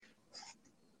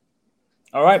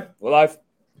All right, we're live.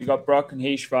 We got Brock and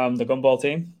Heesh from the Gumball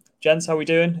team. Gents, how we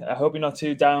doing? I hope you're not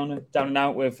too down and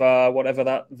out with whatever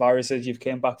that virus is you've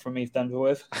came back from East Denver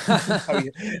with. How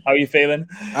you feeling?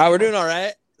 We're doing all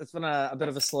right. It's been a bit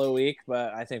of a slow week,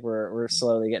 but I think we're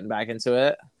slowly getting back into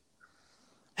it.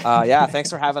 Yeah, thanks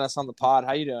for having us on the pod.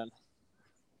 How you doing?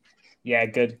 Yeah,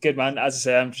 good man. As I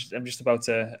say, I'm just about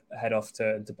to head off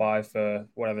to Dubai for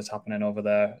whatever's happening over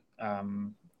there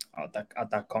at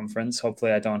that conference.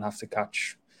 Hopefully, I don't have to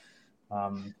catch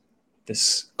um,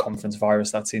 this conference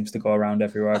virus that seems to go around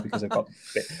everywhere because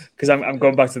I'm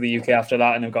going back to the UK after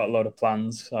that, and I've got a lot of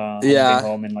plans. I haven't been Yeah.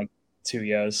 home in like 2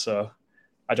 years, so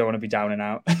I don't want to be down and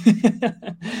out.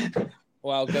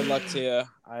 Well, good luck to you.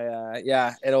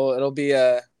 Yeah, it'll be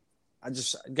I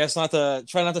just guess not to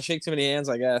try not to shake too many hands.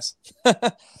 I guess.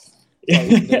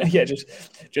 Yeah,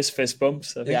 just fist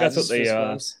bumps. I think Yeah, that's what just fist the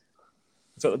bumps.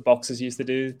 that's what the boxers used to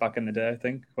do back in the day. I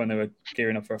think when they were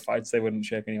gearing up for fights, they wouldn't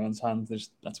shake anyone's hand.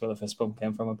 That's where the fist bump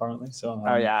came from, apparently. So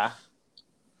Oh yeah.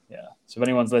 yeah. So if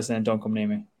anyone's listening, don't come near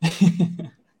me.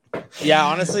 Yeah,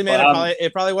 honestly, man, But,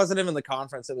 it probably wasn't even the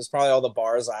conference. It was probably all the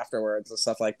bars afterwards and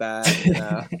stuff like that. You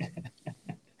know.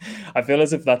 I feel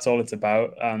as if that's all it's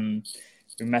about.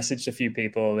 We messaged a few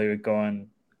people who were going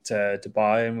to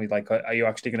Dubai, and we like, are you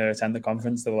actually going to attend the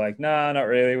conference? They were like, nah, not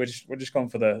really. We're just going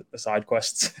for the side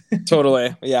quests.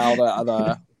 Totally. Yeah,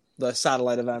 all the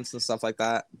satellite events and stuff like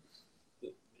that.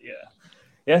 Yeah,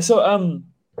 yeah. So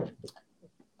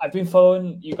I've been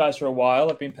following you guys for a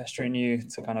while. I've been pestering you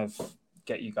to kind of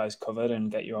get you guys covered and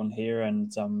get you on here,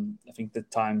 and I think the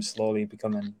time's slowly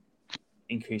becoming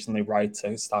increasingly right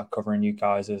to start covering you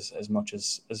guys as much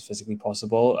as physically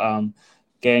possible.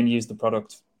 Again, used the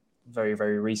product very,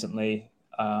 very recently.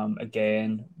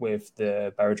 Again, with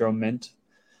the Baradrome Mint,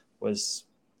 was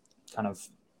kind of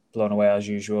blown away as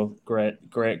usual. Great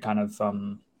kind of,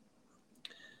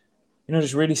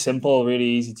 just really simple, really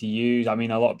easy to use. I mean,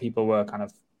 a lot of people were kind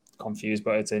of confused,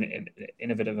 but it's an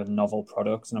innovative and novel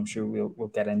product, and I'm sure we'll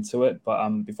get into it. But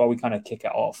before we kind of kick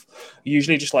it off,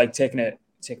 usually just like taking it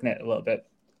a little bit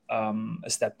a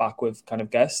step back with kind of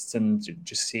guests and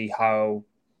just see how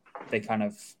they kind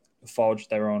of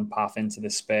forged their own path into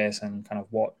this space and kind of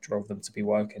what drove them to be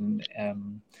working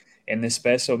in this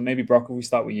space. So maybe Brock, if we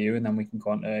start with you, and then we can go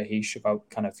on to Heesh about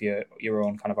kind of your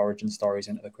own kind of origin stories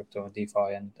into the crypto and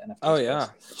DeFi and NFT Oh space. yeah,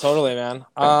 totally, man.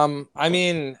 I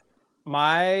mean,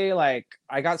 I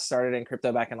got started in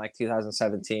crypto back in like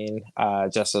 2017,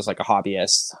 just as like a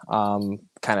hobbyist,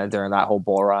 kind of during that whole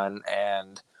bull run,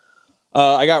 and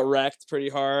I got wrecked pretty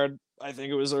hard. I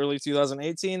think it was early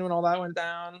 2018 when all that went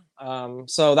down.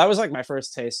 So that was like my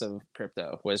first taste of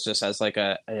crypto, was just as like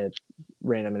a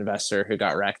random investor who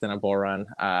got wrecked in a bull run,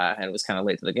 and was kind of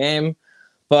late to the game.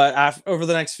 But over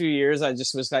the next few years, I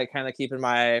just was like kind of keeping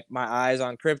my eyes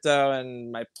on crypto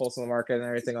and my pulse on the market and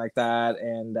everything like that.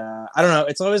 And I don't know,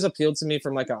 it's always appealed to me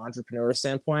from like an entrepreneur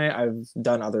standpoint. I've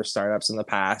done other startups in the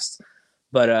past,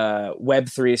 but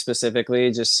Web3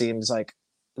 specifically just seems like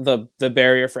the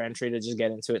barrier for entry to just get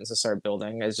into it and to start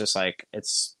building is just like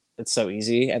it's so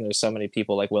easy, and there's so many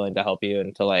people like willing to help you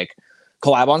and to like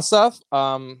collab on stuff.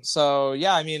 So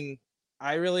yeah, I mean,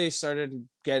 I really started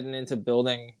getting into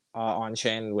building on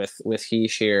chain with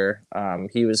Heesh here.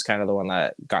 He was kind of the one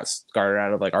that got started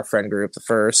out of like our friend group the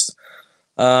first.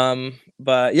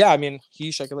 But yeah, I mean,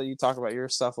 Heesh, I could let you talk about your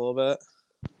stuff a little bit.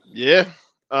 Yeah,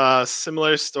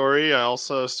 similar story. I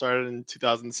also started in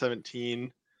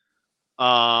 2017,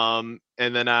 and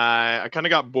then I kind of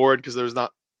got bored because there was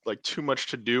not like too much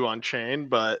to do on chain,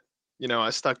 but I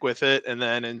stuck with it. And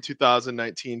then in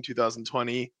 2019,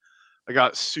 2020, I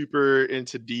got super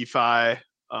into DeFi,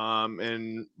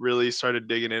 and really started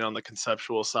digging in on the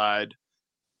conceptual side.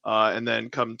 And then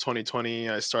come 2020,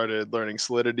 I started learning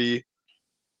Solidity,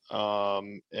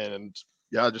 and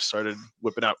yeah, I just started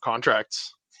whipping out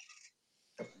contracts.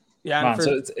 Yeah, and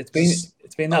Man, so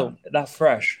it's been that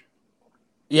fresh.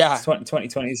 Yeah,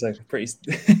 2020 is like a pretty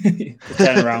to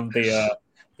turn around the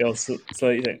old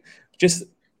Slate thing. Just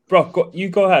Brock, you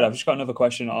go ahead. I've just got another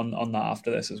question on that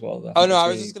after this as well. Oh no, I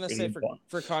was just gonna say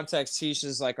for context, Heesh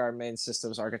is like our main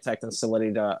systems architect and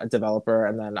Solidity developer,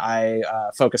 and then I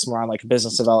focus more on like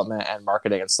business development and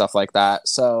marketing and stuff like that.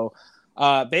 So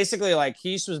basically, like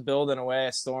Heesh was building away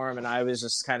a storm, and I was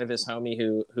just kind of his homie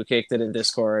who kicked it in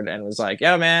Discord and was like,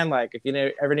 "Yeah, man, like if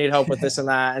you ever need help with this and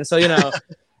that," and so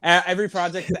every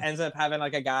project ends up having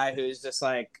like a guy who's just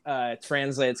like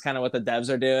translates kind of what the devs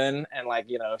are doing and like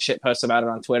shit posts about it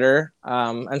on Twitter,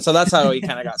 and so that's how we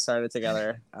kind of got started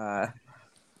together.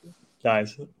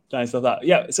 Nice of that.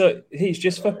 Yeah, so he's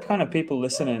just for kind of people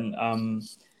listening.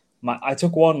 I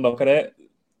took one look at it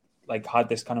like had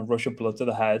this kind of rush of blood to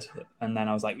the head, and then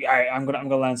I was like, yeah, I'm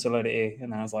gonna learn Solidity,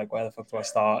 and then I was like, where the fuck do I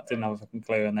start? Didn't have a fucking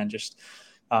clue, and then just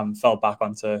fell back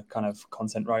onto kind of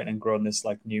content writing and growing this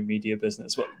like new media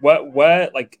business. Where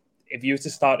like if you were to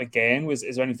start again,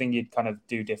 is there anything you'd kind of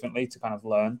do differently to kind of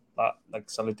learn that like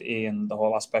Solidity and the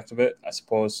whole aspect of it? I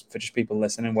suppose for just people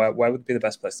listening, where would be the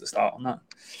best place to start on that?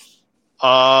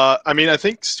 I mean, I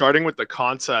think starting with the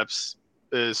concepts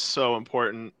is so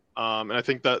important. And I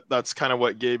think that's kind of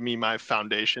what gave me my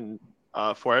foundation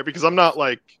for it, because I'm not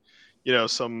like,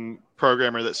 some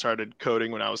programmer that started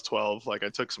coding when I was 12. Like I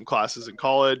took some classes in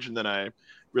college and then I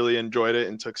really enjoyed it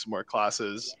and took some more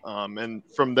classes. And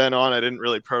from then on, I didn't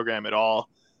really program at all,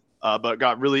 but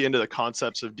got really into the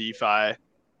concepts of DeFi.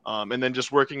 And then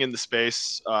just working in the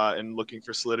space and looking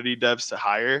for Solidity devs to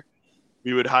hire.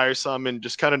 We would hire some and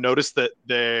just kind of notice that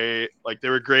they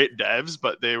were great devs,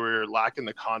 but they were lacking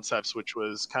the concepts, which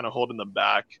was kind of holding them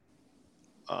back.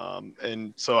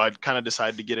 And so I'd kind of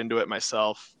decided to get into it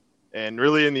myself. And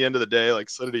really, in the end of the day, like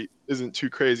Solidity isn't too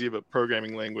crazy of a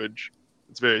programming language.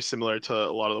 It's very similar to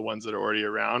a lot of the ones that are already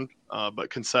around. But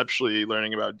conceptually,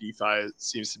 learning about DeFi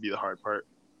seems to be the hard part.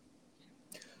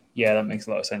 Yeah, that makes a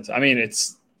lot of sense. I mean,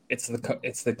 it's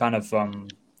the kind of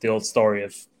the old story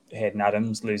of Hayden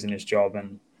Adams losing his job,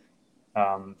 and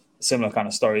similar kind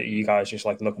of story. You guys just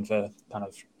like looking for kind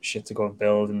of shit to go and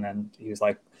build, and then he was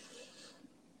like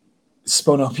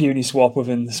spun up Uniswap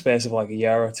within the space of like a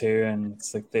year or two, and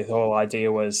it's like the whole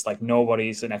idea was like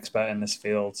nobody's an expert in this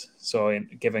field, so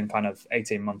given kind of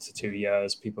 18 months to 2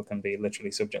 years, people can be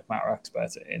literally subject matter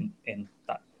experts in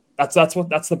that.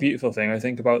 That's the beautiful thing I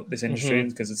think about this industry,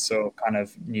 because it's so kind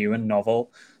of new and novel.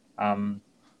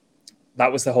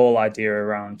 That was the whole idea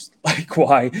around like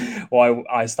why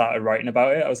I started writing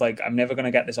about it. I was like, I'm never going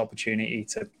to get this opportunity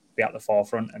to be at the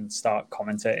forefront and start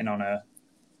commentating on a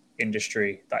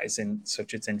industry that is in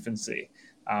such its infancy,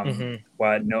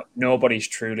 where nobody's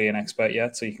truly an expert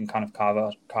yet. So you can kind of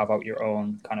carve out your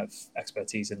own kind of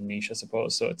expertise and niche, I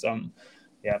suppose. So it's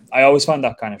yeah, I always find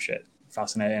that kind of shit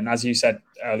fascinating. As you said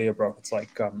earlier, bro, it's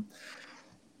like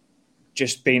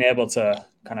just being able to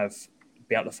kind of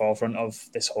be at the forefront of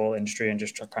this whole industry and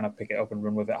just kind of pick it up and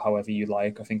run with it however you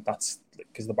like. I think that's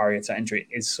because the barrier to entry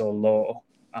is so low.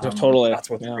 Totally. That's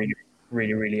what's really,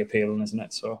 really, really appealing, isn't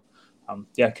it? So,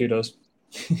 yeah, kudos.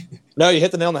 No, you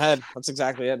hit the nail on the head. That's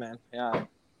exactly it, man. Yeah.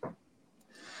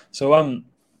 So, how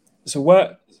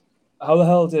the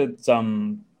hell did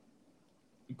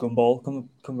Gumball come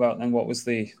about, and what's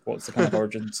the kind of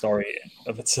origin story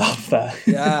of itself there?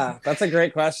 Yeah, that's a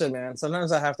great question, man.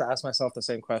 Sometimes I have to ask myself the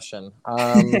same question.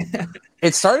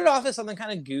 It started off as something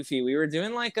kind of goofy. We were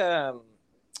doing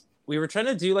we were trying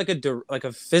to do like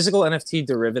a physical NFT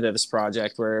derivatives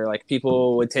project where like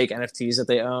people would take NFTs that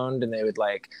they owned and they would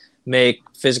like make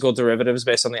physical derivatives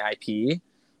based on the IP.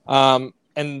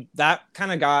 And that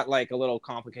kind of got like a little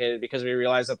complicated because we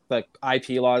realized that the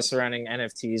IP laws surrounding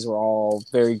NFTs were all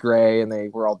very gray and they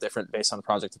were all different based on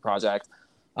project to project.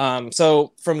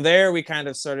 So from there, we kind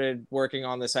of started working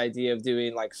on this idea of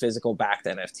doing like physical backed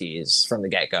NFTs from the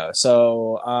get-go.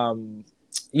 So, I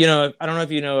don't know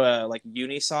if you know like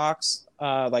Unisocks,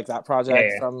 like that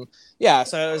project so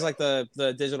it was like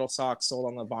the digital socks sold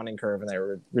on the bonding curve and they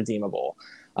were redeemable.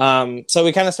 So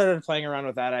we kind of started playing around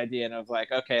with that idea and of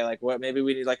like, okay, like what, maybe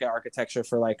we need like an architecture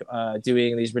for like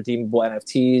doing these redeemable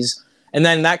NFTs. And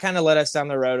then that kind of led us down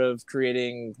the road of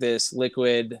creating this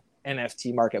liquid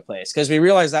NFT marketplace, because we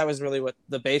realized that was really what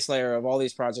the base layer of all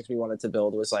these projects we wanted to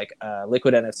build was like a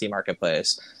liquid NFT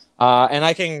marketplace. And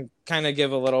I can kind of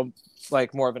give a little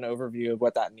like more of an overview of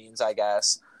what that means, I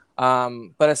guess.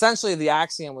 But essentially the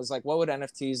axiom was like, what would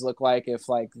NFTs look like if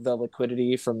like the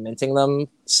liquidity from minting them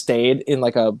stayed in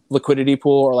like a liquidity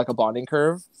pool or like a bonding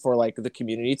curve for like the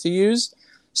community to use?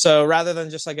 So rather than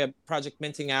just like a project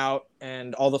minting out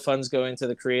and all the funds go into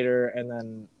the creator and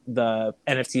then the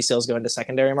NFT sales go into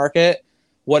secondary market,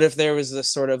 what if there was this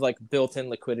sort of like built-in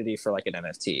liquidity for like an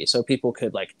NFT? So people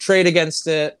could like trade against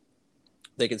it,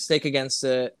 they could stake against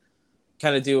it,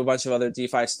 kind of do a bunch of other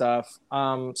DeFi stuff.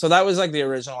 So that was like the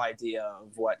original idea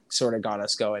of what sort of got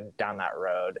us going down that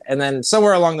road. And then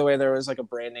somewhere along the way, there was like a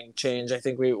branding change. I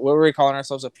think what were we calling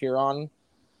ourselves? A Piron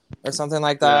or something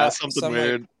like that. Yeah, something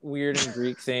weird. Like, weird and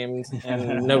Greek themed,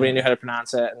 and nobody knew how to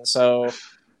pronounce it. And so,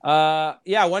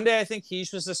 one day I think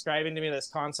Heish was describing to me this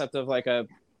concept of like a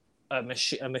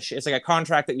machine. It's like a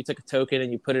contract that you took a token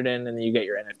and you put it in and then you get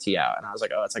your NFT out. And I was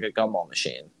like, oh, it's like a gumball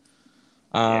machine.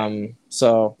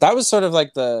 So that was sort of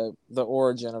like the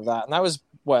origin of that. And that was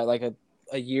what, like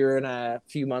a year and a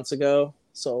few months ago.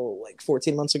 So like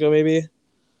 14 months ago, maybe.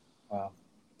 Wow.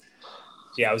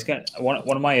 Yeah, I was one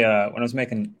of my when I was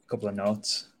making a couple of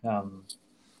notes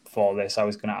for this, I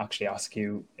was going to actually ask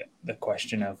you the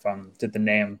question of did the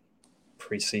name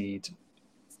precede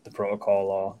the protocol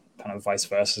or kind of vice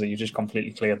versa? So you just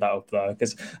completely cleared that up there,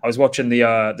 because I was watching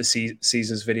the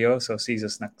Caesar's video. So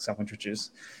Caesar's next sandwich, which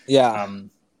is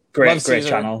great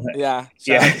channel. Yeah.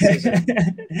 Shout out to Caesar.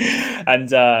 And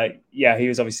he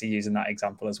was obviously using that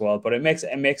example as well, but it makes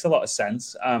a lot of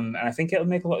sense. And I think it'll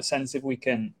make a lot of sense if we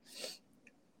can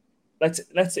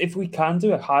if we can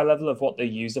do a high level of what the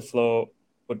user flow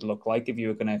would look like if you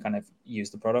were going to kind of use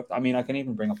the product. I mean, I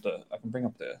can bring up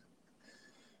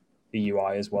the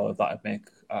UI as well, if that would make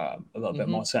a little bit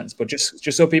more sense. But just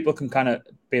so people can kind of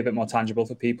be a bit more tangible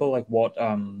for people, like what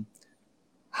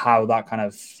how that kind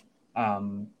of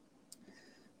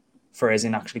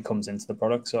phrasing actually comes into the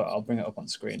product. So I'll bring it up on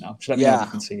screen now. Just let me know if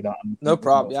you can see that. No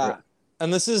problem. Yeah.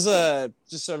 And this is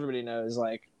just so everybody knows,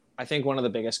 like, I think one of the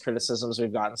biggest criticisms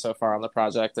we've gotten so far on the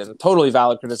project, and totally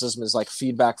valid criticism, is like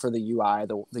feedback for the UI,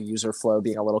 the user flow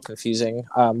being a little confusing,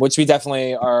 which we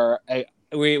definitely are.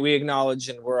 We acknowledge,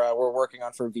 and we're working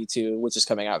on for V2, which is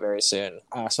coming out very soon.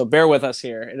 So bear with us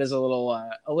here. It is a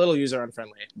little user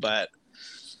unfriendly, but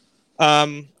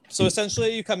so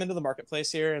essentially you come into the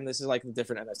marketplace here, and this is like the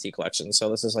different NFT collections. So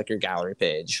this is like your gallery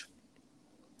page.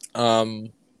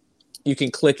 You can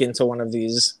click into one of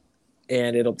these,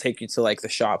 and it'll take you to like the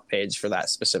shop page for that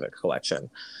specific collection.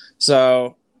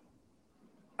 So,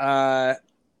 I'm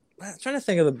trying to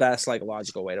think of the best like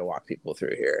logical way to walk people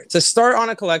through here. To start on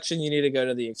a collection, you need to go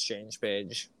to the exchange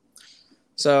page.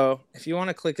 So if you want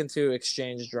to click into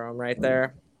Exchange Drone right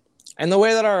there, and the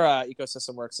way that our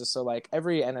ecosystem works is, so like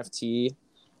every NFT,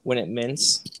 when it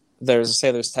mints, there's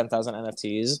 10,000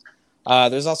 NFTs.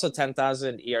 There's also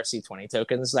 10,000 ERC20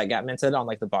 tokens that get minted on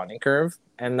like the bonding curve.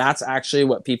 And that's actually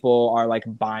what people are like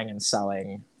buying and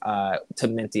selling to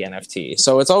mint the NFT.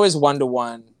 So it's always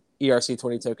 1-to-1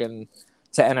 ERC20 token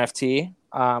to NFT.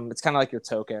 It's kind of like your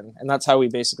token. And that's how we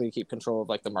basically keep control of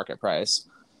like the market price.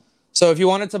 So if you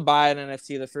wanted to buy an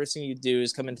NFT, the first thing you do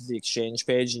is come into the exchange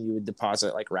page, and you would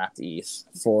deposit like wrapped ETH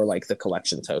for like the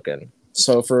collection token.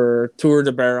 So for Tour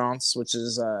de Barons, which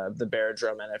is the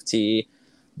Arbitrum NFT,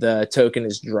 the token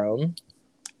is Drone.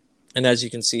 And as you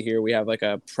can see here, we have like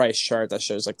a price chart that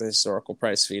shows like the historical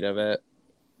price feed of it.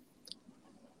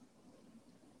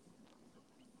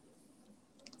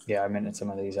 Yeah, I minted some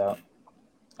of these out.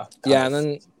 And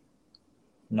then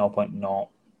 0.01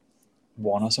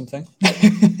 or something.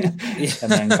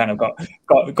 And then kind of got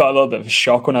a little bit of a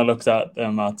shock when I looked at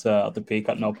them at the peak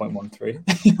at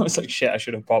 0.13. I was like, shit, I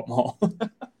should have bought more.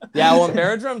 Yeah, well,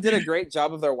 Arbitrum did a great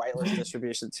job of their whitelist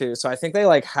distribution too. So I think they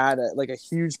like had a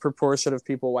huge proportion of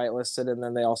people whitelisted, and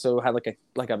then they also had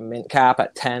like a mint cap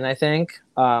at 10, I think,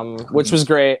 which was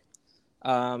great.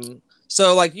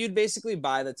 So like you'd basically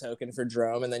buy the token for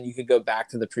Drome, and then you could go back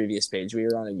to the previous page we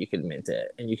were on, and you could mint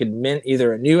it. And you could mint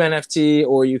either a new NFT,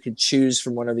 or you could choose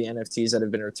from one of the NFTs that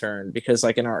have been returned. Because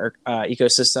like in our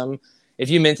ecosystem, if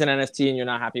you mint an NFT and you're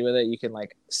not happy with it, you can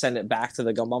like send it back to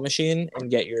the Gumball machine and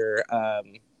get your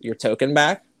token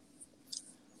back.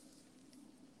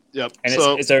 Yep. And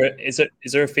so, is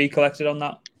there a fee collected on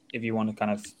that if you want to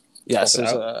kind of? Yes,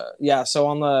 so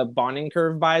on the bonding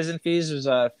curve buys and fees, there's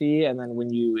a fee, and then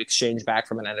when you exchange back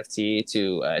from an NFT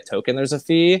to a token, there's a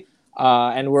fee.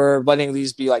 And we're letting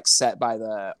these be like set by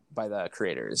the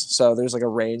creators. So there's like a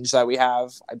range that we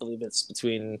have. I believe it's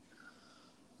between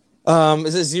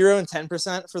is it 0 and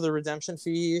 10% for the redemption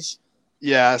fees?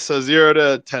 Yeah, so 0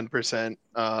 to 10%,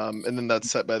 and then that's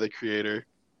set by the creator.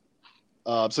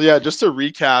 So yeah, just to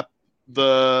recap,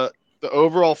 the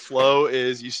overall flow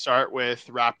is you start with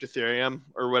wrapped Ethereum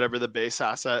or whatever the base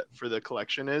asset for the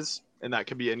collection is, and that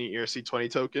could be any ERC20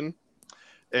 token.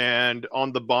 And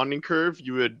on the bonding curve,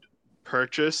 you would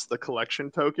purchase the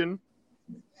collection token.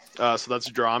 So that's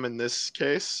Drom in this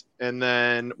case. And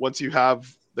then once you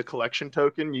have the collection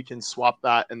token, you can swap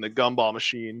that in the Gumball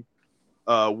machine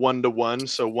 1-to-1,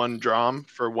 so 1 Drom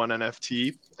for 1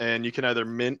 NFT. And you can either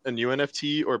mint a new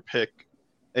NFT or pick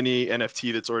any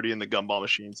NFT that's already in the Gumball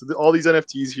machine. So all these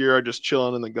NFTs here are just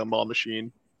chilling in the Gumball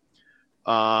machine.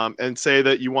 And say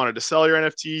that you wanted to sell your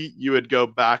NFT, you would go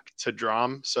back to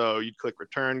Drom. So you'd click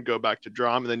return, go back to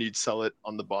Drom, and then you'd sell it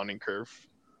on the bonding curve.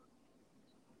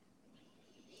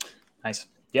 Nice.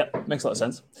 Yep, makes a lot of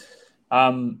sense.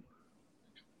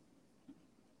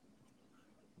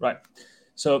 Right.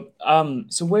 So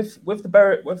with the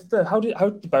Barrett, how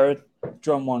did the Barrett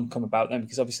Drum one come about then?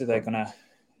 Because obviously they're gonna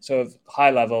sort of high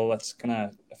level. That's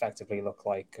gonna effectively look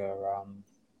like a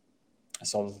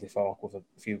Solidly fork with a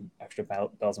few extra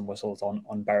bells and whistles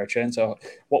on Barrett chain. So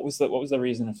what was the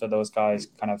reason for those guys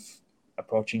kind of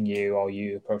approaching you or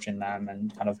you approaching them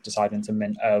and kind of deciding to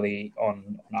mint early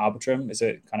on Arbitrum? Is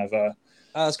it kind of a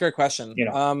That's a great question.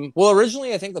 Well,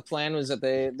 originally I think the plan was that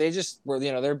they just were,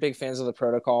 they're big fans of the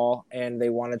protocol and they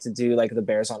wanted to do like the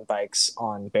bears on bikes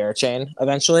on bear chain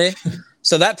eventually.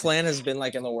 So that plan has been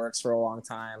like in the works for a long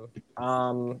time.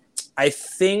 I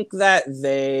think that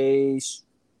they,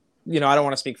 I don't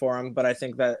want to speak for them, but I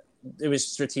think that it was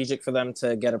strategic for them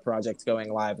to get a project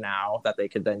going live now that they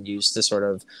could then use to sort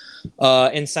of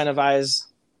incentivize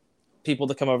people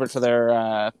to come over to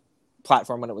their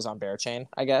platform when it was on bear chain,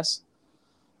 I guess.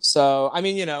 So, I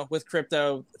mean, with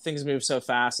crypto, things move so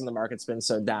fast and the market's been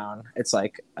so down. It's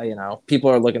like, people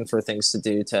are looking for things to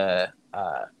do to,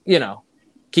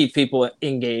 keep people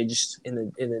engaged in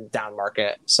the down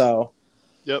market. So,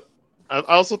 yep. I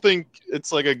also think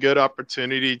it's like a good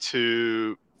opportunity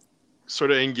to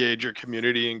sort of engage your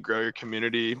community and grow your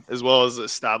community, as well as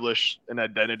establish an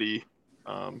identity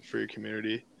for your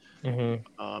community. And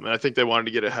I think they wanted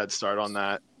to get a head start on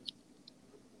that.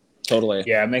 Totally.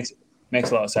 Yeah, it makes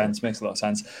a lot of sense.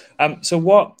 So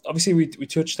what, obviously we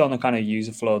touched on the kind of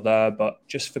user flow there, but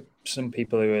just for some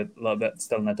people who are a little bit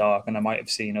still in the dark and they might have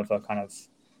seen other kind of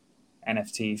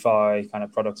NFT-fi kind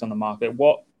of products on the market,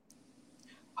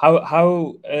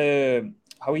 how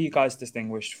are you guys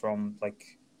distinguished from,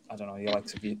 like, I don't know, your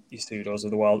likes of your pseudos of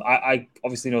the world? I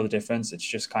obviously know the difference. It's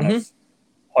just kind of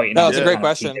pointing out. No, it's a great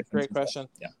question. Great question.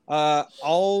 Yeah.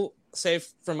 I'll say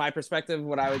from my perspective,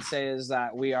 what I would say is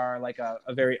that we are like a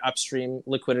very upstream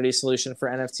liquidity solution for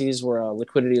NFTs. We're a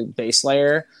liquidity base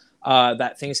layer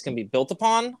that things can be built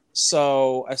upon.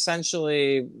 So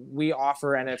essentially, we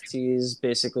offer NFTs,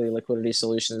 basically liquidity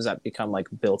solutions that become like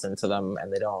built into them,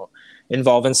 and they don't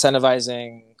involve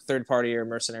incentivizing third-party or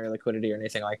mercenary liquidity or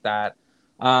anything like that.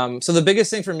 So the biggest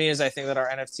thing for me is I think that our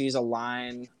NFTs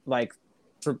align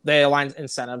they align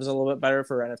incentives a little bit better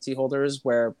for NFT holders,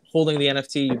 where holding the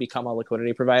NFT, you become a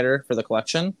liquidity provider for the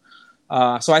collection.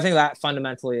 So I think that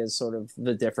fundamentally is sort of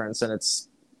the difference, and it's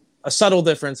a subtle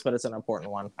difference, but it's an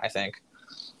important one, I think.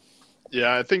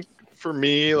 Yeah, I think for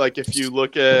me, like if you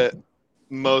look at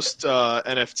most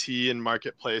NFT and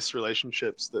marketplace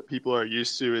relationships that people are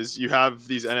used to, is you have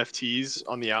these NFTs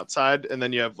on the outside, and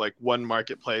then you have like one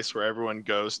marketplace where everyone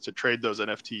goes to trade those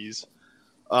NFTs.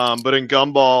 But in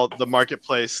Gumball, the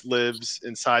marketplace lives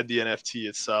inside the NFT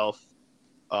itself.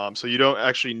 So you don't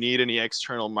actually need any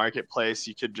external marketplace.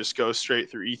 You could just go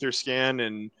straight through Etherscan,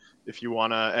 and if you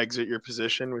want to exit your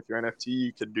position with your NFT,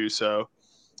 you could do so.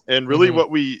 And really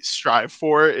what we strive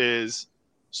for is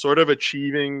sort of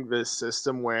achieving this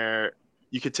system where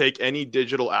you could take any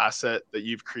digital asset that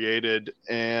you've created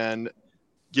and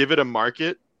give it a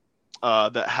market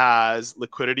that has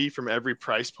liquidity from every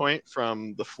price point,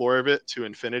 from the floor of it to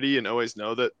infinity, and always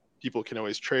know that people can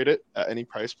always trade it at any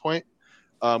price point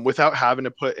without having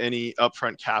to put any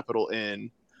upfront capital in.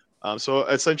 So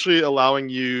essentially allowing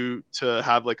you to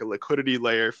have like a liquidity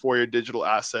layer for your digital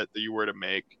asset that you were to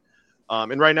make.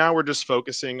 And right now we're just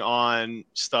focusing on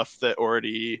stuff that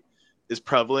already is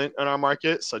prevalent in our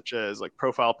market, such as like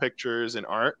profile pictures and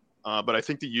art. But I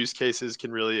think the use cases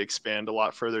can really expand a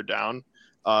lot further down.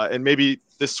 And maybe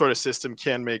this sort of system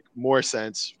can make more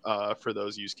sense for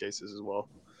those use cases as well.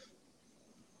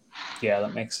 Yeah,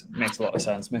 that makes a lot of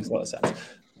sense.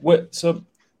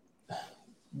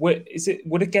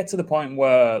 Would it get to the point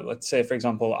where, let's say, for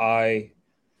example, I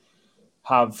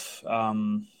have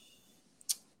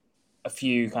a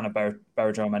few kind of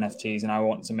Arbitrum NFTs, and I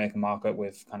want to make a market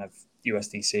with kind of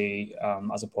USDC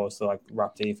as opposed to like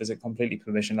wrapped ETH? Is it completely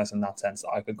permissionless in that sense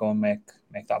that I could go and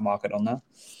make that market on there?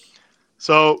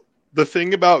 So the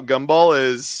thing about Gumball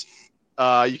is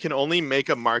you can only make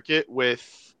a market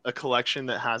with a collection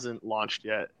that hasn't launched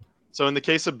yet. So in the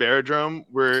case of Arbitrum,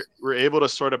 we're able to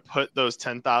sort of put those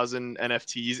 10,000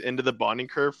 NFTs into the bonding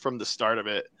curve from the start of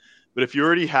it. But if you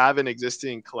already have an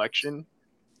existing collection,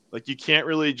 like you can't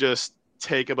really just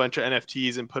take a bunch of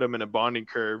NFTs and put them in a bonding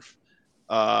curve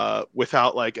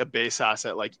without like a base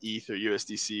asset like ETH or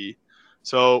USDC.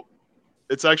 So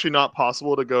it's actually not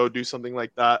possible to go do something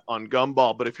like that on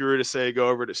Gumball. But if you were to say go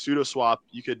over to SudoSwap,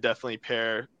 you could definitely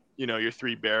pair, your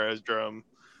 3 Arbitrum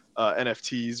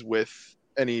NFTs with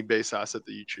any base asset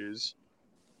that you choose.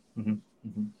 Mm-hmm.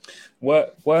 Mm-hmm.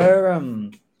 Where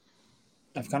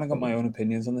I've kind of got my own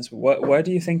opinions on this. But where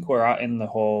do you think we're at in the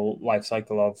whole life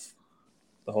cycle of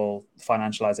the whole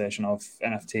financialization of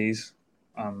NFTs?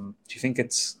 Do you think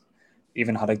it's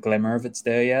even had a glimmer of its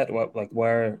day yet?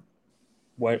 Where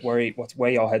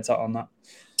your head's at on that?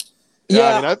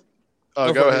 Yeah.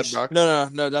 Go ahead, Brock. No,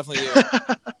 definitely you.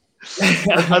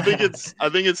 I think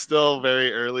it's still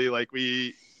very early. Like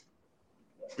we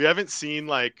haven't seen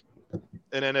like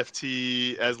an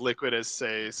NFT as liquid as,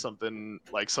 say, something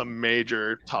like some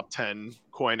major top 10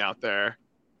 coin out there.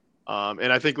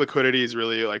 And I think liquidity is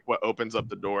really like what opens up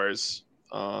the doors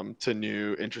to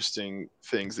new interesting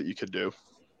things that you could do.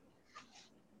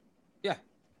 Yeah,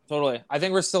 totally. I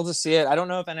think we're still to see it. I don't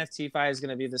know if NFT-Fi is going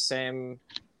to be the same.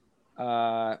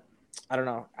 I don't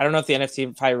know. I don't know if the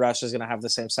NFT-Fi rush is going to have the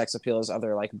same sex appeal as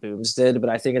other like booms did, but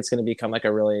I think it's going to become like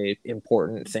a really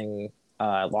important thing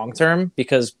long term,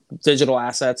 because digital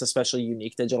assets, especially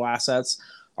unique digital assets,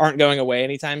 aren't going away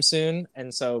anytime soon,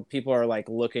 and so people are like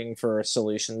looking for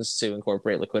solutions to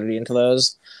incorporate liquidity into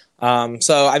those.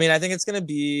 So I mean, I think it's going to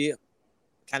be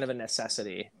kind of a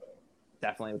necessity,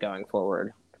 definitely going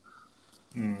forward.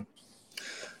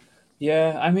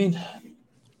 Yeah, I mean,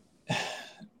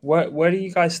 where do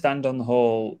you guys stand on the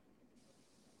whole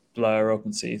Blur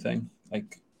OpenSea thing?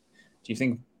 Like, do you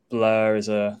think Blur is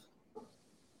a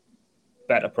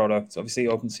better product? Obviously,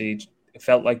 OpenSea, it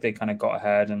felt like they kind of got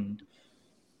ahead and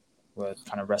were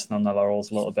kind of resting on their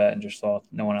laurels a little bit and just thought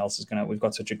no one else is going to, we've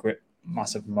got such a great,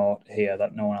 massive moat here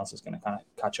that no one else is going to kind of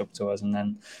catch up to us. And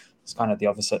then it's kind of the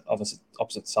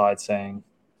opposite side saying,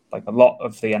 like, a lot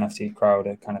of the NFT crowd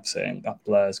are kind of saying that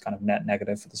Blur is kind of net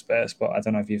negative for the space. But I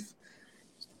don't know if you've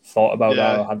thought about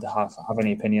that or had to have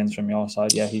any opinions from your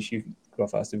side. Yeah, you can go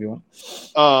first if you want.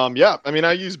 Yeah, I mean,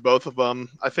 I use both of them.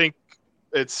 I think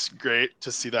it's great to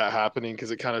see that happening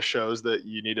because it kind of shows that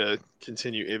you need to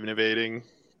continue innovating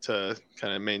to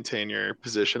kind of maintain your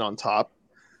position on top.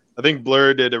 I think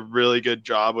Blur did a really good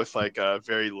job with like a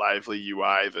very lively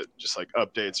UI that just like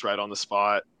updates right on the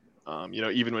spot.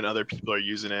 Even when other people are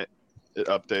using it, it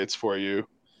updates for you.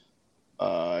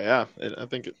 I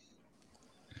think it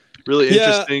really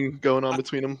interesting going on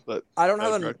between them. But I don't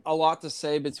have a lot to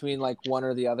say between like one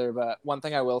or the other, but one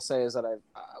thing I will say is that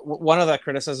one of the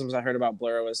criticisms I heard about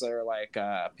Blur was they're like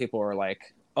people were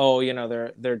like, oh,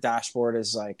 their dashboard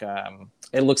is like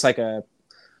it looks like an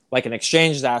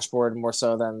exchange dashboard more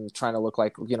so than trying to look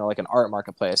like like an art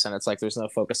marketplace, and it's like there's no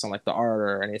focus on like the art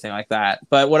or anything like that.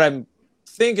 But what I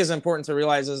think is important to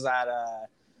realize is that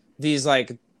these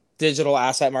like digital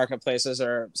asset marketplaces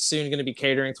are soon going to be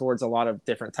catering towards a lot of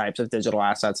different types of digital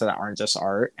assets that aren't just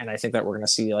art, and I think that we're going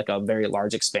to see like a very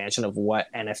large expansion of what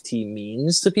NFT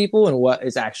means to people and what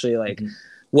is actually like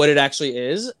what it actually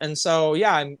is. And so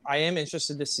I am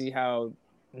interested to see how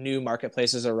new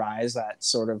marketplaces arise that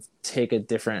sort of take a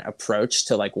different approach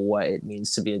to like what it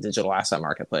means to be a digital asset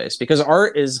marketplace, because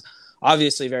art is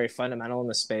obviously very fundamental in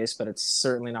the space, but it's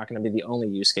certainly not going to be the only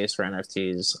use case for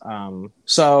NFTs. I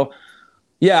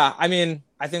mean,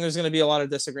 I think there's going to be a lot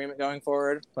of disagreement going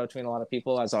forward between a lot of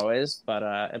people, as always,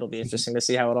 but it'll be interesting to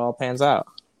see how it all pans out.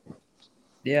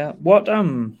 Yeah, what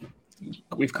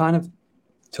we've kind of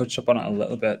touched upon it a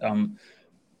little bit.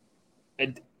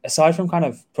 Aside from kind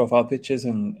of profile pictures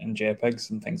and JPEGs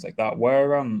and things like that,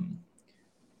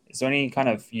 is there any kind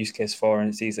of use case for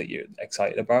NFTs that you're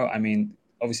excited about? I mean,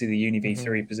 obviously the Uni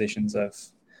V3 positions are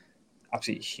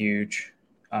absolutely huge.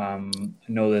 I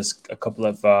know there's a couple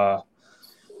of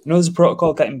there's a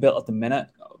protocol getting built at the minute.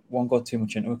 Won't go too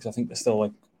much into it because I think they're still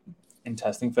like in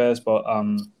testing phase, but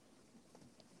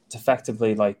it's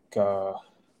effectively like more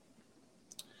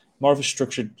of a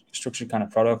structured kind of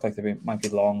product. Like they might be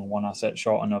long one asset,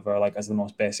 short another, like as the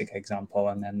most basic example,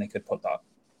 and then they could put that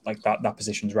like that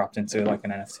position's wrapped into like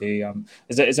an NFT.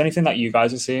 Is there anything that you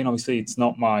guys are seeing? Obviously, it's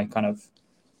not my kind of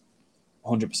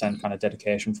 100% kind of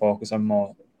dedication focus. I'm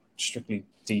more strictly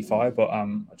DeFi, but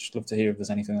I'd just love to hear if there's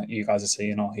anything that you guys are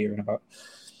seeing or hearing about.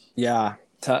 Yeah,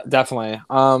 definitely.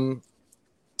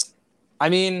 I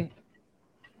mean,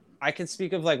 I can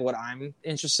speak of like what I'm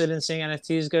interested in seeing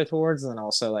NFTs go towards, and then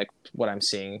also like what I'm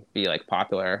seeing be like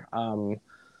popular.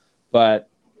 But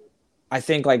I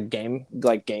think like gaming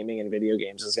and video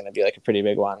games is going to be like a pretty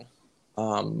big one,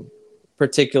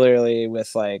 particularly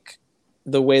with like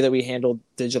the way that we handle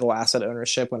digital asset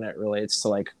ownership when it relates to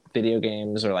like video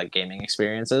games or like gaming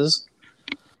experiences.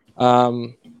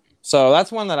 So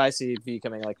that's one that I see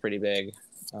becoming like pretty big.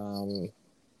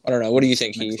 I don't know. What do you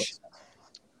think, Heish?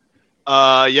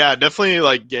 Definitely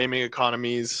like gaming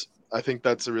economies. I think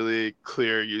that's a really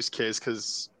clear use case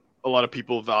because a lot of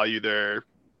people value their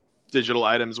digital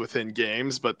items within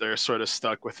games, but they're sort of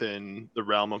stuck within the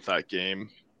realm of that game.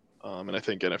 And I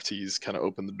think NFTs kind of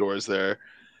open the doors there.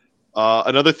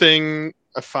 Another thing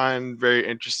I find very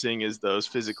interesting is those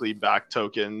physically backed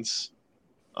tokens.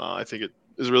 I think it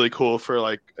is really cool for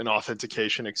like an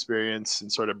authentication experience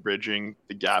and sort of bridging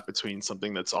the gap between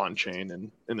something that's on chain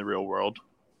and in the real world.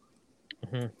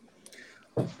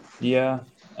 Yeah.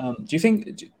 Do you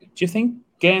think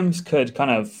games could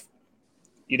kind of,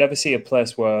 you'd ever see a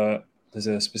place where there's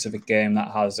a specific game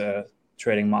that has a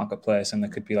trading marketplace, and there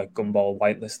could be like Gumball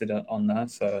whitelisted on there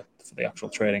for the actual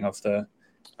trading of the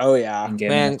Oh yeah, in-game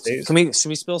man. NFTs. Should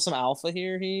we spill some alpha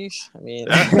here, Heesh? I mean,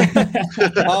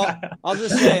 Yeah. I'll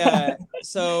just say,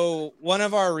 so one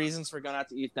of our reasons for going out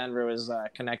to ETH Denver was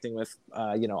connecting with,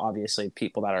 obviously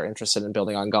people that are interested in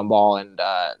building on Gumball, and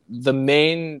the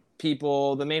main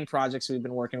projects we've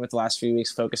been working with the last few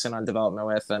weeks, focusing on development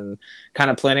with, and kind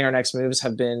of planning our next moves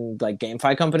have been like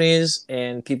GameFi companies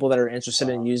and people that are interested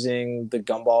in using the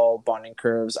Gumball bonding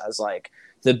curves as like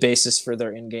the basis for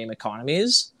their in-game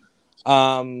economies.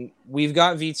 We've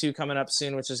got V2 coming up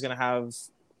soon, which is going to have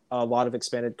a lot of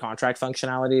expanded contract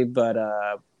functionality, but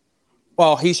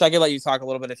well, Heesh, I could let you talk a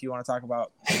little bit if you want to talk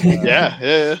about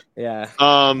yeah.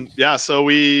 So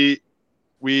we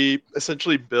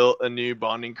essentially built a new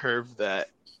bonding curve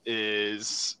that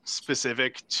is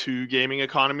specific to gaming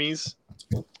economies,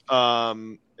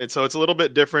 and so it's a little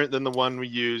bit different than the one we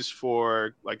use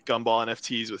for like Gumball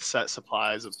NFTs with set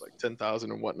supplies of like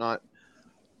 10,000 and whatnot.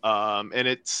 And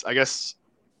it's, I guess,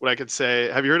 what I could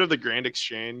say. Have you heard of the Grand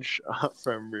Exchange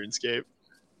from RuneScape?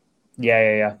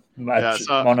 Yeah.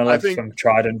 So Monolith from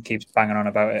Trident keeps banging on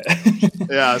about it.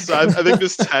 Yeah, so I think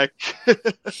this tech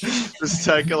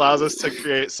allows us to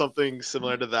create something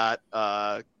similar to that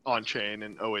on chain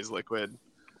and always liquid.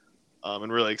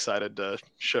 And really excited to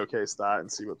showcase that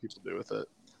and see what people do with it.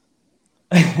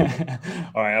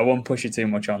 All right, I won't push you too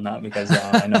much on that because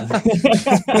I know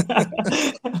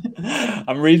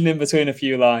I'm reading in between a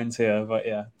few lines here, but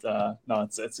yeah, no,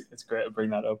 it's great to bring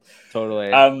that up.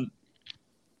 Totally.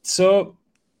 So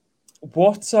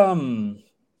what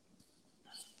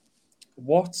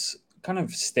kind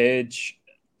of stage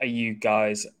are you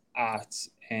guys at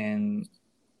in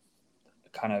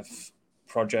kind of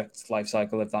project life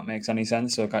cycle, if that makes any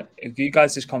sense? So if you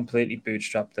guys just completely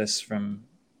bootstrap this from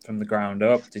the ground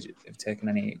up, did you have taken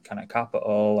any kind of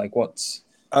capital? Like what's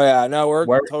Oh yeah, no, we're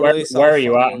totally where are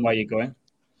you at and where are you going?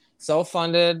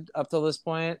 Self-funded up till this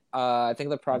point. I think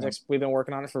the project's we've been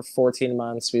working on it for 14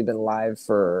 months. We've been live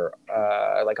for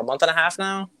like a month and a half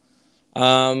now.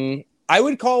 I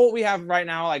would call what we have right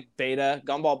now like beta,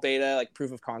 Gumball beta, like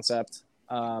proof of concept,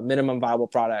 minimum viable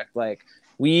product. Like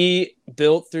we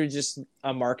built through just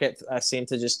a market that seemed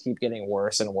to just keep getting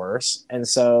worse and worse. And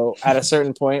so at a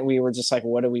certain point, we were just like,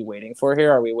 what are we waiting for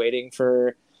here? Are we waiting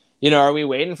for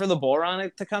the bull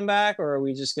run to come back, or are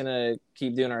we just going to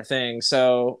keep doing our thing?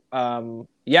 So,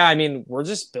 yeah, I mean, we're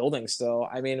just building still.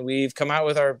 I mean, we've come out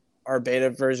with our beta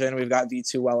version. We've got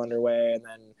V2 well underway. And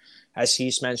then, as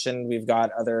Heesh mentioned, we've got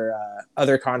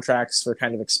other contracts for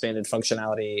kind of expanded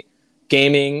functionality.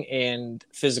 Gaming and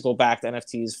physical backed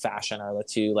NFTs fashion are the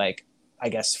two, like, I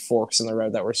guess, forks in the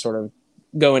road that we're sort of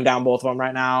going down both of them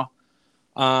right now.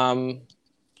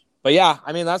 But yeah,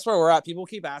 I mean, that's where we're at. People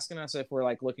keep asking us if we're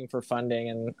like looking for funding,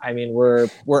 and I mean, we're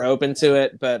open to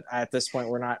it, but at this point,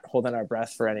 we're not holding our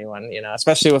breath for anyone,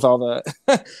 especially with all the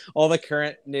all the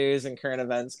current news and current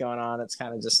events going on. It's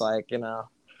kind of just like, Yeah,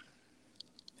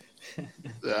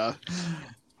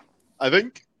 I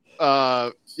think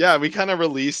we kind of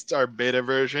released our beta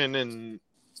version and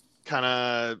kind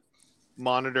of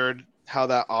monitored how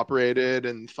that operated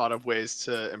and thought of ways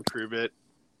to improve it.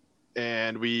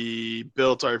 And we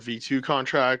built our V2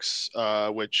 contracts,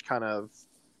 which kind of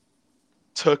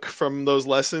took from those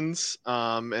lessons.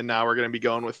 And now we're going to be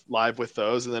going live with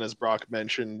those. And then, as Brock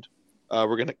mentioned,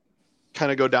 we're going to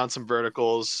kind of go down some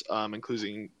verticals,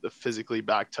 including the physically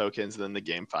backed tokens and then the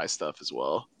GameFi stuff as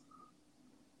well.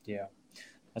 Yeah.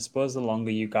 I suppose the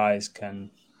longer you guys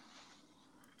can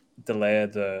delay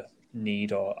the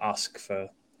need or ask for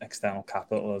external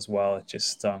capital as well, it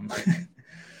just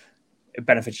it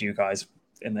benefits you guys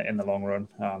in the long run.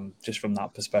 Just from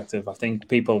that perspective, I think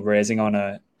people raising on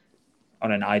an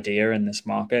idea in this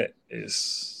market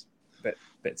is a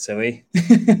bit silly,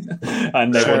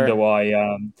 and they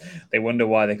wonder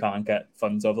why they can't get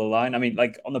funds over the line. I mean,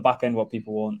 like on the back end, what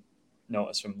people won't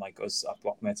notice from like us at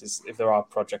Blockmates is if there are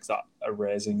projects that are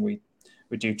raising, we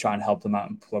do try and help them out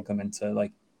and plug them into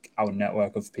like our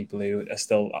network of people who are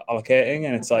still allocating,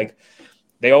 and it's like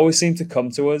they always seem to come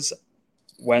to us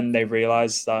when they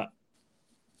realize that,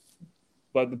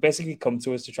 well, they basically come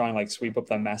to us to try and like sweep up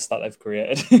their mess that they've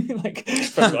created, like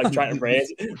from like trying to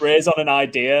raise on an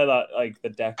idea that like the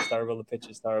deck's terrible, the pitch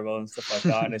is terrible, and stuff like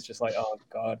that. And it's just like, oh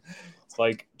god, it's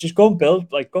like just go and build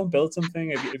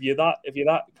something. If you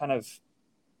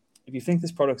think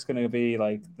this product's going to be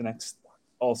like the next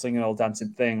all singing, all dancing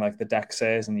thing, like the deck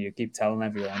says, and you keep telling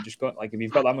everyone, just go, like, if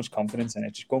you've got that much confidence in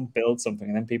it, just go and build something,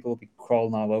 and then people will be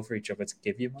crawling all over each other to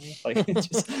give you money. Like, it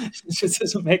just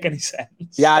doesn't make any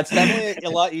sense. Yeah, it's definitely a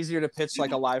lot easier to pitch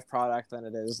like a live product than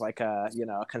it is like a, you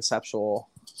know, a conceptual.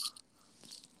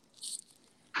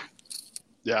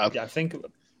 Yeah. I think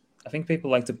people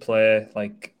like to play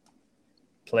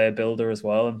builder as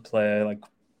well, and play like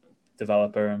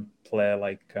developer, and play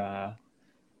like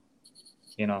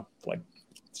like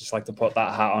just like to put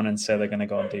that hat on and say they're gonna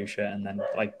go and do shit, and then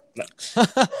like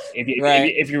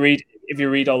if you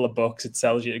read all the books, it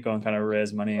tells you to go and kind of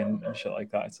raise money and shit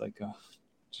like that. It's like,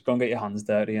 just go and get your hands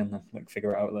dirty and then like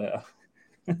figure it out later.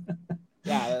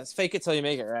 Yeah, it's fake it till you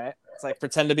make it, right? It's like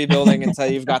pretend to be building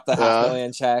until you've got the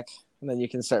 $500,000 check, and then you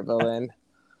can start building.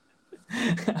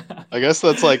 I guess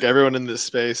that's like everyone in this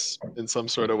space in some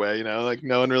sort of way, you know, like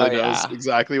no one really knows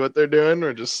exactly what they're doing.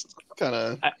 We're just kind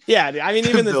of I mean,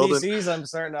 even the VCs, I'm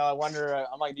starting to wonder.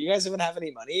 I'm like, do you guys even have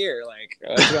any money, or like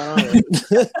what's going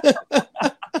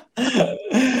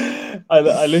on?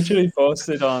 I literally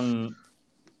posted on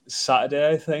Saturday,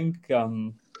 I think.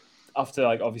 After,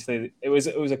 like, obviously it was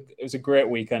a great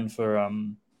weekend for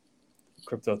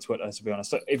crypto Twitter, to be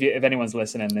honest. So if anyone's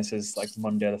listening, this is like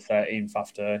Monday the 13th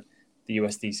after the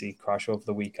USDC crash over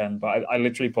the weekend. But I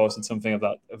literally posted something of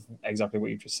exactly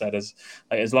what you just said. Is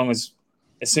like, as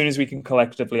soon as we can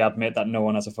collectively admit that no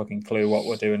one has a fucking clue what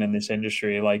we're doing in this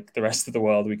industry, like the rest of the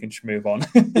world, we can just move on.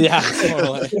 Yeah,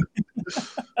 totally.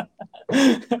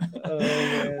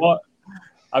 What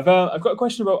I've got a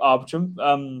question about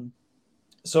Arbitrum.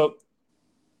 So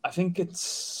I think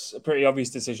it's a pretty obvious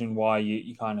decision why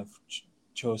you kind of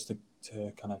chose to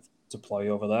kind of deploy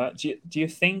over there. Do you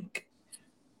think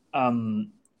the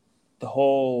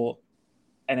whole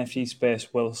NFT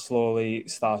space will slowly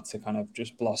start to kind of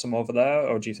just blossom over there,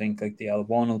 or do you think like the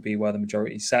L1 will be where the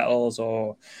majority settles?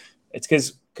 Or it's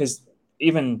because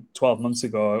even 12 months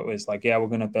ago it was like, yeah, we're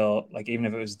going to build, like, even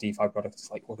if it was a DeFi product,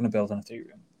 it's like, we're going to build an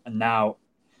Ethereum, and now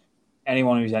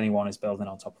anyone is building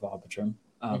on top of Arbitrum.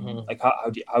 Like how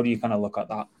do you kind of look at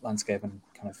that landscape and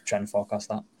kind of trend forecast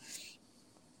that?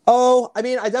 Oh, I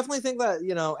mean, I definitely think that,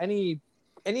 you know, any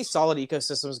solid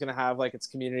ecosystem is going to have like its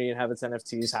community and have its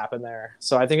NFTs happen there.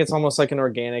 So I think it's almost like an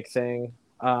organic thing.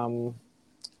 To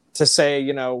say,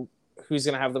 you know, who's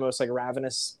going to have the most like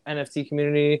ravenous NFT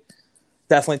community,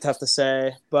 definitely tough to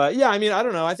say. But yeah, I mean, I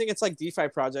don't know. I think it's like DeFi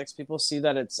projects. People see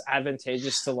that it's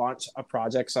advantageous to launch a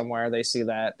project somewhere. They see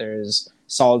that there's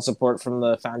solid support from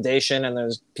the foundation and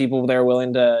there's people there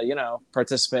willing to, you know,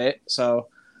 participate. So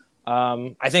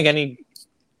I think any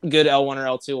good L1 or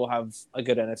L2 will have a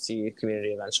good NFT community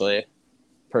eventually,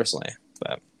 personally.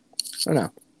 But I don't know.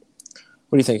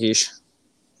 What do you think, Ish?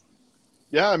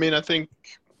 Yeah, I mean, I think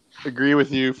agree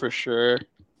with you for sure.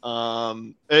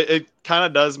 It kind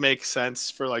of does make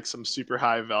sense for like some super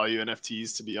high value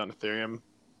NFTs to be on Ethereum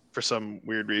for some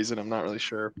weird reason. I'm not really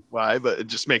sure why, but it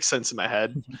just makes sense in my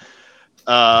head.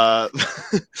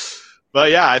 But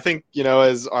yeah, I think, you know,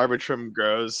 as Arbitrum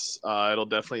grows, it'll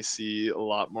definitely see a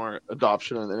lot more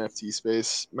adoption in the NFT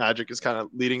space. Magic is kind of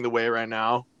leading the way right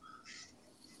now.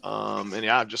 And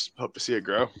yeah, I just hope to see it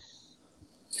grow.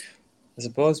 I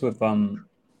suppose with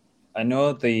I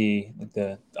know the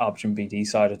Arbitrum BD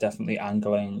side are definitely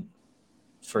angling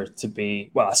for it to be,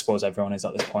 well, I suppose everyone is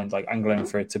at this point, like angling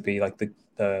for it to be like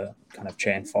the kind of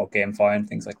chain for GameFi and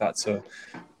things like that. So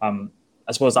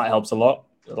I suppose that helps a lot.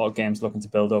 A lot of games looking to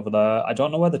build over there. I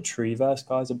don't know where the Treeverse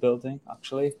guys are building,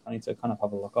 actually. I need to kind of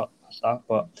have a look at that.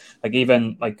 But like,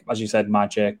 even like, as you said,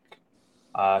 Magic,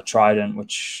 Trident,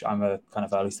 which I'm a kind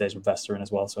of early stage investor in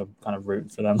as well, so I'm kind of rooting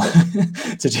for them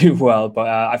to do well. But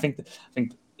I think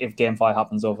if GameFi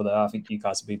happens over there, I think you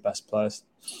guys will be best players.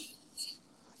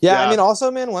 Yeah, I mean, also,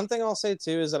 man, one thing I'll say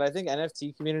too is that I think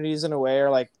NFT communities in a way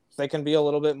are like, they can be a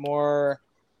little bit more,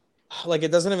 like,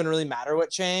 it doesn't even really matter what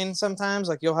chain sometimes.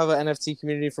 Like, you'll have an NFT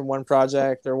community from one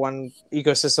project or one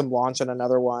ecosystem launch and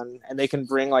another one, and they can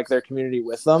bring like their community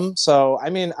with them. So, I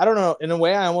mean, I don't know. In a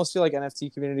way, I almost feel like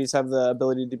NFT communities have the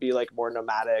ability to be like more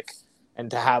nomadic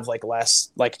and to have like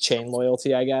less like chain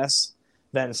loyalty, I guess,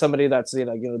 than somebody that's, you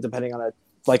know, depending on a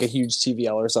huge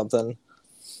TVL or something.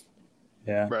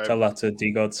 Yeah, right. Tell that to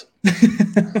D-Gods.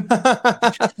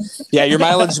 Yeah, your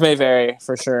mileage may vary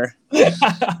for sure. Yeah,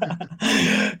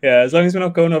 as long as we're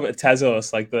not going over to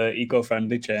Tezos, like the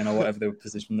eco-friendly chain or whatever they would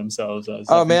position themselves as.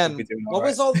 Oh man, what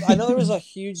was all? I know there was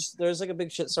like a big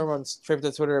shitstorm on crypto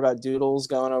Twitter about Doodles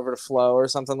going over to Flow or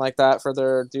something like that for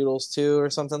their Doodles 2 or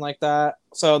something like that.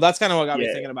 So that's kind of what got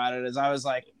me thinking about it. Is I was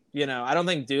like, you know, I don't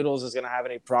think Doodles is going to have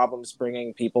any problems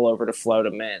bringing people over to Flow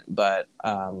to mint, but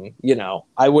you know,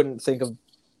 I wouldn't think of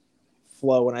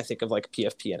flow when I think of like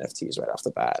PFP NFTs right off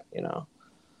the bat, you know?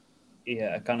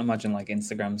 Yeah, I can't imagine like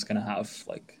Instagram's gonna have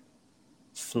like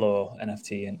flow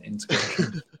NFT and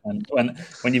integration. And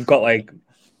when you've got like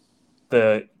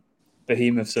the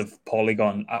behemoths of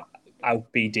Polygon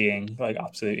out BDing like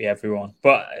absolutely everyone,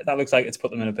 but that looks like it's put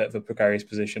them in a bit of a precarious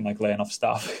position, like laying off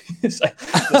staff. It's like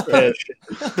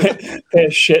pay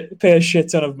a shit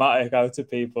ton of Matic out to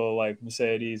people like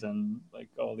Mercedes and like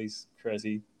all these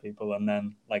crazy people, and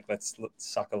then like let's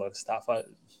sack a lot of staff.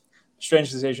 Strange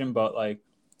decision, but like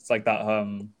it's like that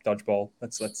dodgeball.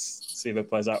 Let's see if it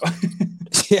plays out.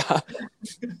 Yeah.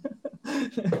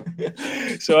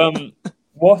 So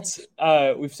what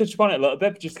we've touched upon it a little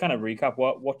bit, but just kind of recap,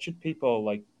 what should people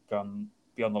like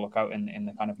be on the lookout in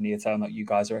the kind of near term that you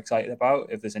guys are excited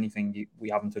about? If there's anything we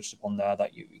haven't touched upon there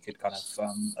that you could kind of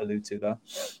allude to there.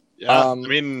 Yeah, I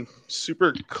mean,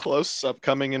 super close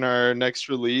upcoming in our next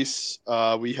release.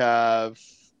 We have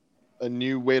a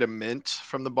new way to mint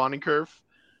from the bonding curve.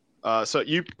 So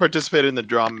you participated in the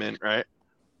draw mint, right?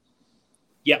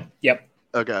 Yep.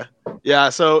 Okay. Yeah,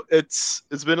 so it's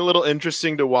been a little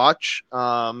interesting to watch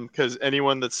because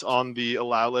anyone that's on the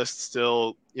allow list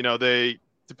still, you know, they,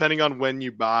 depending on when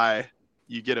you buy,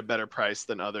 you get a better price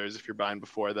than others if you're buying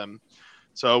before them.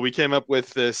 So we came up with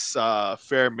this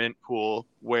fair mint pool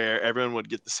where everyone would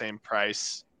get the same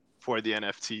price for the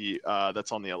NFT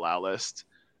that's on the allow list.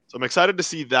 So I'm excited to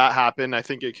see that happen. I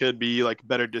think it could be like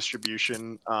better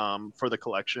distribution for the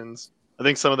collections. I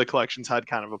think some of the collections had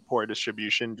kind of a poor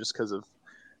distribution just because of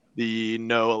the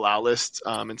no allow list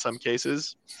in some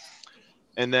cases.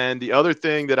 And then the other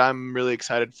thing that I'm really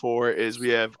excited for is we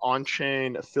have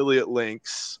on-chain affiliate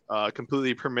links,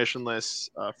 completely permissionless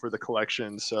for the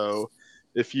collection. So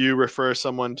if you refer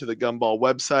someone to the Gumball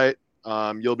website,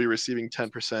 you'll be receiving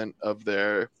 10% of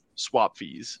their swap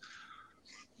fees.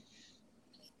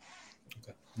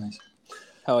 Okay, nice.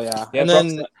 Hell yeah. Yeah, And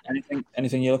then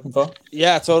anything you're looking for?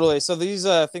 yeah, totally. So these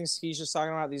things he's just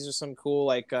talking about, these are some cool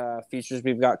like features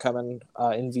we've got coming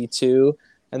in V2.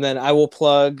 And then I will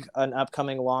plug an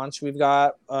upcoming launch we've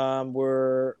got.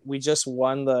 We just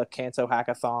won the Kanto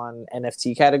Hackathon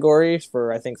NFT category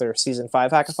for I think their season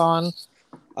 5 hackathon.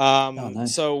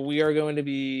 Nice. So we are going to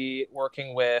be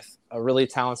working with a really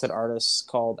talented artist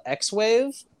called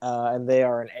X-Wave, and they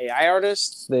are an AI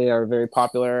artist. They are very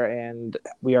popular, and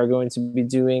we are going to be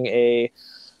doing a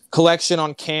collection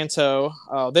on Kanto.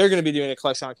 They're going to be doing a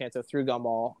collection on Kanto through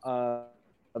Gumball.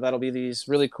 That'll be these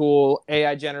really cool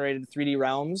AI-generated 3D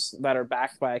realms that are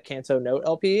backed by a Kanto Note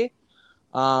LP.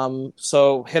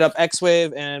 So hit up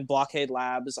X-Wave and Blockade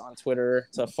Labs on Twitter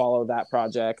to follow that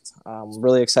project.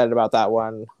 Really excited about that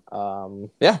one.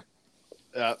 Yeah.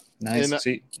 Nice. And So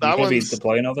you're going to be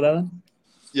deploying over there then?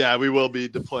 Yeah, we will be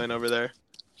deploying over there.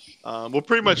 We're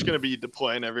pretty much going to be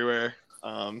deploying everywhere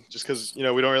just because, you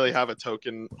know, we don't really have a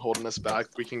token holding us back.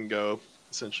 We can go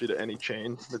essentially to any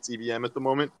chain that's EVM at the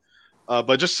moment.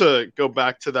 But just to go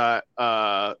back to that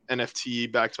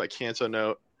NFT backed by Kanto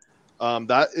Note,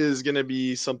 that is going to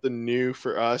be something new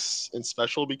for us and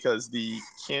special because the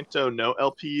Kanto Note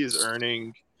LP is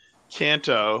earning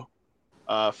Kanto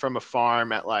from a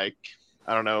farm at like,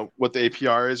 I don't know what the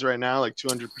APR is right now, like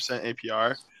 200%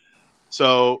 APR.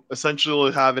 So essentially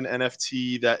we'll have an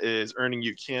NFT that is earning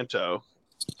you Kanto.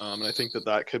 And I think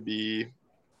that could be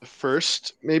the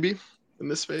first maybe in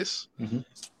this space. Mm-hmm.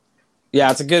 Yeah,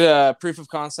 it's a good proof of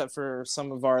concept for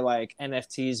some of our like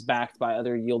NFTs backed by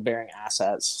other yield-bearing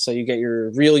assets. So you get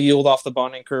your real yield off the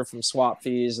bonding curve from swap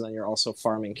fees, and then you're also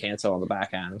farming Kanto on the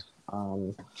back end.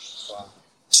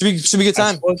 Should be a good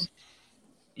time.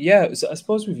 So I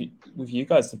suppose with you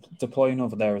guys deploying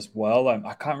over there as well.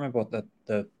 I can't remember what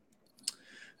the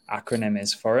acronym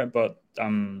is for it, but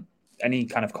any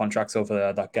kind of contracts over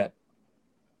there that get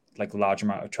like large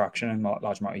amount of traction and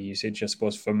large amount of usage, I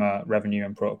suppose from a revenue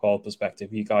and protocol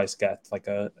perspective, you guys get like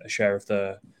a share of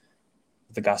the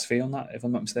gas fee on that, if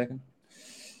I'm not mistaken.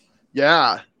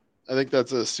 Yeah, I think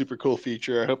that's a super cool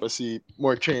feature. I hope I see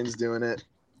more chains doing it,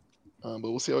 but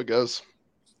we'll see how it goes.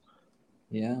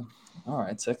 Yeah. All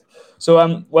right, sick.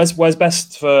 So, where's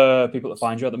best for people to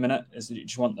find you at the minute? Do you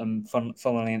just want them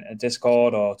funneling into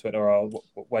Discord or Twitter, or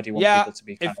where do you want people to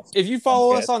be? If you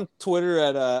follow us on Twitter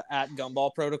at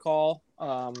Gumball Protocol,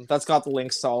 that's got the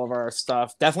links to all of our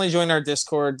stuff. Definitely join our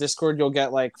Discord. Discord, you'll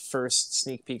get like first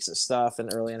sneak peeks at stuff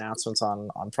and early announcements on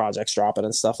projects dropping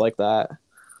and stuff like that.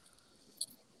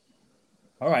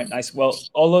 All right, nice. Well,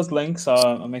 all those links,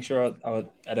 I'll make sure our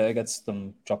editor gets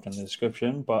them dropped in the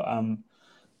description. But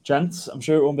gents, I'm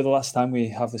sure it won't be the last time we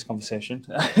have this conversation.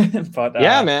 But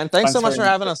yeah, man, thanks so much for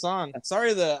having us on.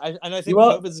 Sorry that I think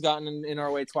COVID's gotten in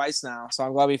our way twice now, so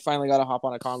I'm glad we finally got to hop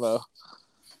on a convo.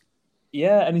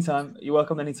 Yeah, anytime. You're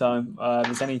welcome anytime. If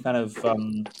there's any kind of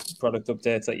product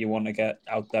updates that you want to get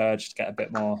out there, just get a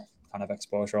bit more kind of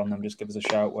exposure on them, just give us a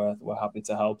shout. We're happy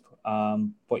to help.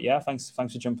 But yeah, thanks for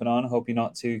jumping on. I hope you're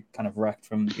not too kind of wrecked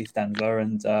from East Denver,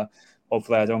 and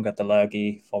hopefully I don't get the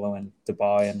lurgy following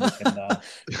Dubai, and we can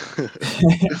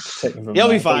take it from You'll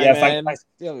there. be fine, Yeah, man.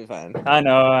 You'll be fine. I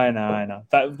know.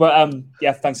 But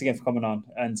yeah, thanks again for coming on,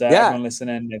 and everyone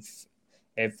listening, if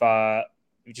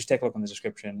you just take a look on the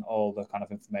description, all the kind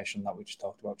of information that we just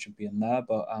talked about should be in there.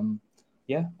 But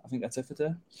yeah, I think that's it for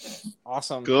today.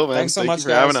 Awesome. Cool, man. Thanks so much for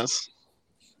guys. having us.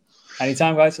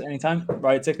 Anytime, guys. Anytime.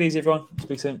 Right, take it easy, everyone.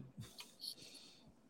 Speak soon.